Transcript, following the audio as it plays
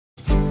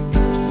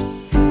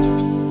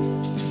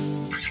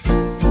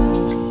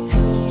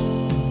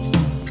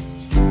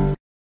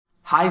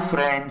Hi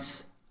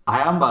friends,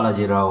 I am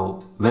Balaji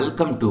Rao.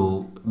 Welcome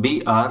to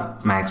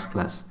BR Max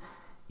class.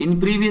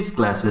 In previous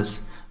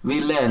classes, we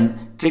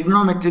learned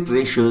trigonometric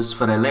ratios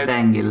for allied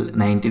angle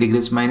 90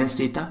 degrees minus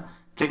theta,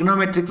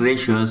 trigonometric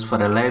ratios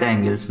for allied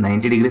angles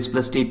 90 degrees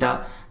plus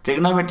theta,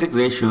 trigonometric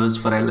ratios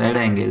for allied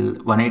angle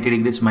 180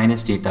 degrees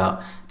minus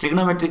theta,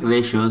 trigonometric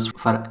ratios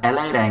for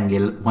allied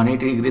angle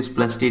 180 degrees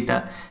plus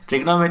theta,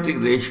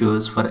 trigonometric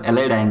ratios for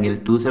allied angle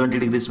 270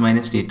 degrees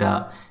minus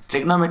theta,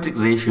 trigonometric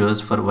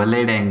ratios for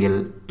allied angle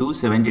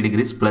 270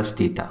 degrees plus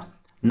theta.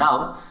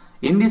 Now,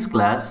 in this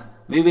class,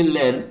 we will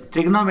learn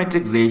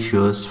trigonometric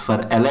ratios for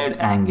allied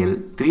angle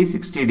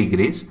 360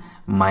 degrees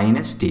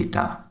minus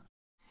theta.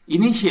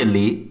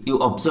 Initially, you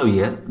observe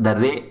here the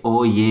ray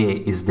OA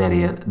is there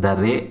here, the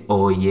ray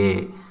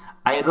OA.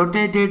 I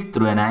rotated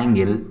through an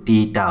angle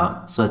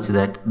theta such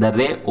that the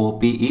ray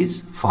OP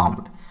is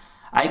formed.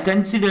 I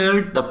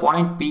considered the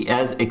point P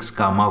as x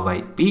comma y.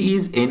 P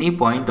is any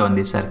point on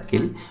the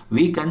circle.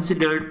 We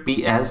considered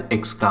P as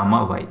x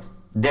comma y.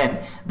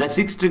 Then the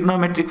six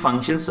trigonometric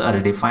functions are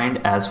defined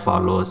as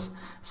follows.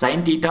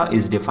 Sin theta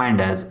is defined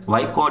as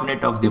y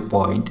coordinate of the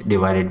point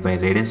divided by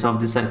radius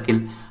of the circle.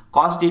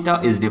 Cos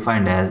theta is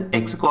defined as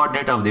x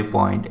coordinate of the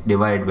point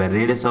divided by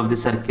radius of the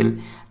circle.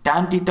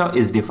 Tan theta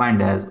is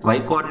defined as y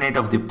coordinate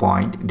of the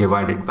point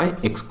divided by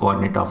x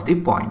coordinate of the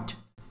point.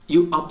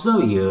 You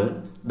observe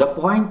here the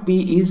point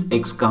P is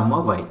x comma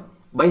y.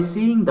 By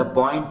seeing the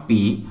point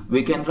P,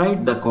 we can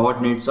write the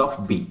coordinates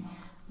of B.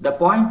 The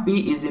point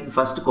P is in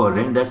first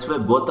quadrant, that's why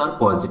both are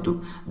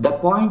positive. The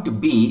point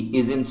B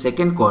is in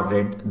second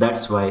quadrant,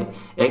 that's why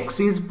x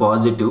is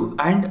positive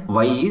and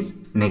y is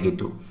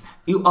negative.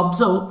 You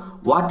observe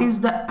what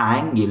is the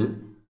angle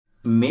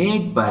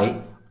made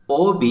by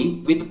OB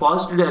with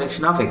positive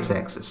direction of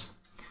x-axis.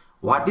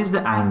 What is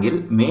the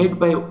angle made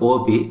by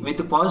OB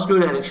with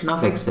positive direction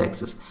of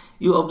x-axis?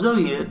 You observe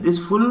here this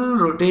full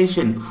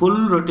rotation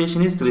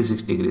is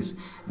 360 degrees.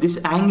 This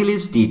angle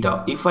is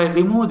theta. If I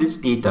remove this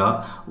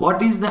theta,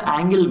 what is the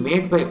angle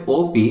made by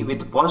OP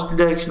with positive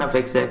direction of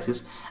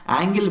x-axis?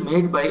 Angle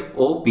made by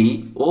OB.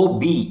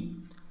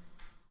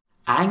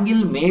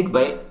 Angle made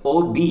by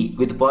OB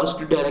with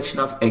positive direction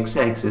of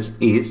x-axis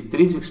is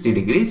 360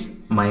 degrees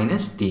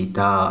minus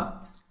theta.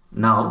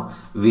 Now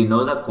we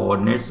know the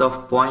coordinates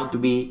of point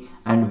B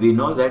and we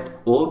know that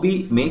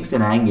OB makes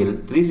an angle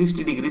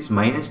 360 degrees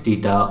minus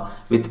theta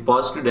with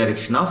positive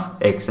direction of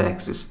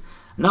x-axis.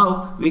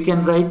 Now we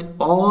can write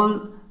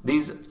all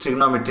these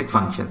trigonometric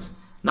functions.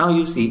 Now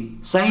you see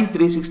sin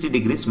 360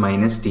 degrees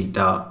minus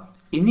theta.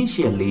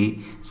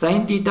 Initially,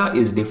 sin theta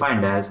is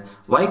defined as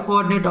y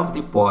coordinate of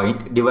the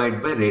point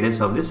divided by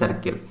radius of the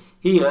circle.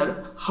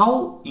 Here,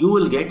 how you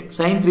will get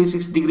sin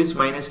 360 degrees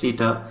minus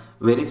theta?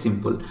 Very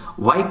simple.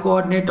 Y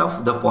coordinate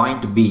of the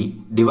point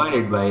B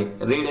divided by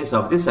radius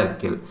of the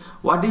circle.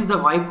 What is the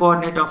y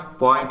coordinate of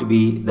point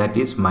B? That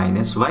is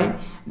minus y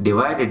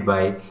divided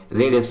by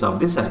radius of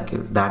the circle.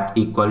 That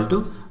equal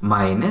to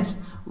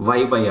minus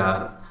y by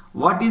r.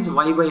 What is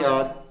y by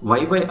r?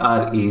 Y by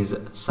r is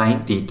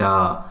sin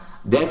theta.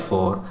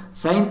 Therefore,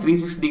 sin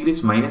 360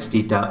 degrees minus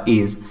theta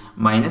is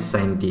minus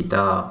sin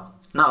theta.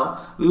 Now,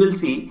 we will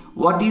see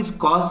what is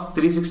cos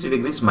 360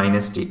 degrees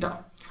minus theta.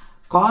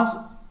 Cos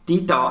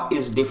theta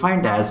is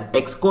defined as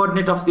x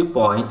coordinate of the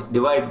point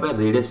divided by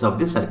radius of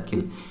the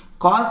circle.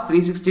 Cos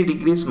 360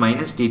 degrees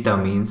minus theta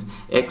means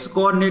x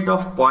coordinate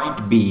of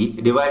point B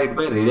divided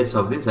by radius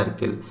of the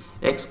circle.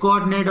 X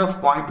coordinate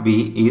of point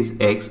B is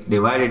x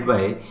divided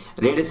by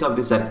radius of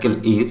the circle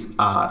is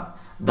r.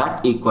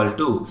 That equal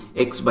to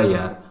x by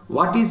r.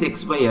 What is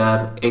x by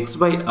r? X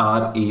by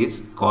r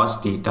is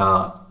cos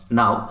theta.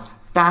 Now,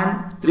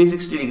 tan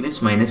 360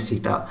 degrees minus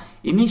theta.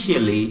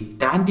 Initially,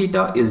 tan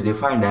theta is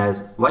defined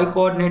as y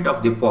coordinate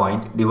of the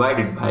point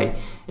divided by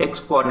x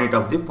coordinate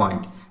of the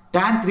point.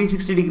 Tan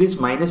 360 degrees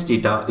minus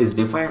theta is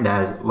defined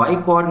as y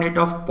coordinate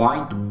of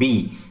point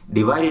B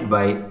divided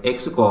by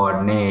x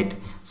coordinate.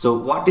 So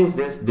what is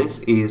this? This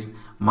is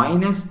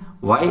minus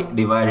y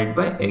divided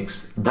by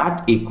x.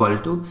 That equal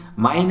to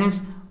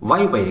minus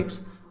y by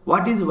x.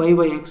 What is y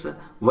by x?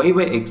 Y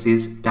by x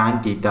is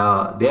tan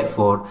theta.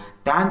 Therefore,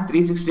 tan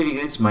 360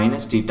 degrees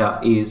minus theta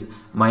is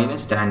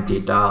minus tan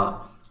theta.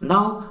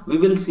 Now, we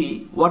will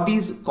see what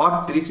is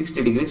cot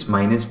 360 degrees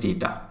minus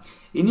theta.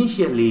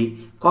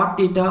 Initially, cot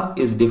theta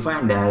is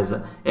defined as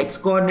x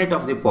coordinate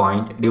of the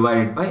point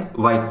divided by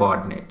y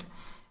coordinate.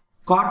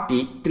 Cot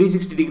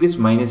 360 degrees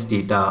minus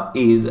theta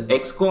is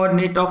x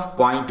coordinate of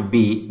point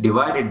B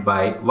divided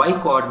by y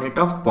coordinate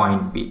of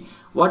point B.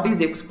 What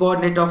is x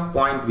coordinate of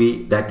point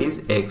B? That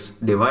is x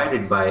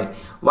divided by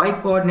y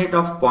coordinate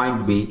of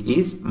point B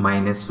is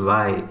minus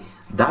y.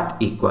 That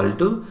equal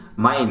to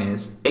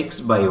minus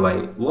x by y.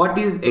 What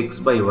is x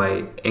by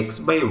y? X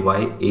by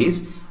y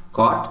is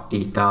cot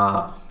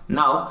theta.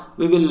 Now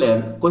we will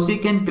learn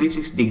cosecant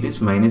 360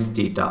 degrees minus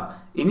theta.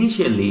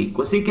 Initially,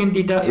 cosecant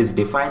theta is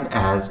defined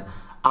as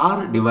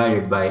r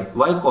divided by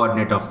y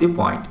coordinate of the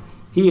point.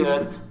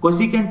 Here,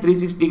 cosecant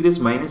 360 degrees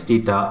minus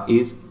theta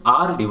is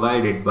r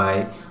divided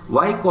by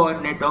y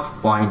coordinate of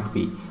point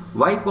B.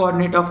 y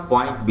coordinate of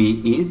point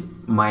B is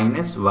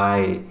minus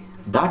y,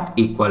 that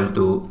equal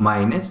to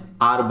minus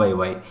r by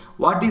y.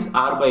 What is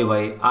r by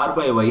y? R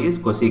by y is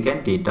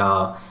cosecant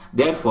theta.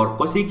 Therefore,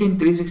 cosecant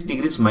 360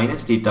 degrees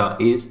minus theta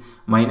is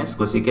minus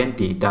cosecant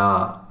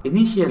theta.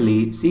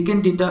 Initially,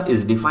 secant theta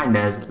is defined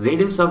as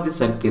radius of the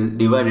circle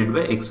divided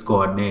by x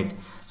coordinate.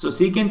 So,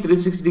 secant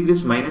 360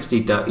 degrees minus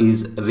theta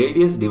is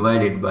radius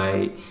divided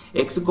by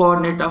x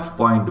coordinate of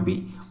point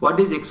B. What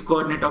is x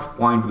coordinate of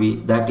point B?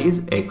 That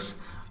is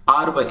x.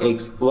 R by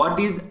x. What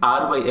is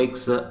r by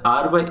x?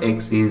 R by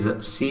x is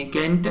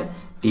secant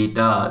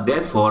theta.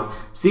 Therefore,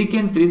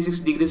 secant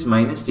 360 degrees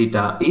minus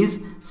theta is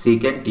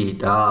secant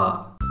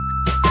theta.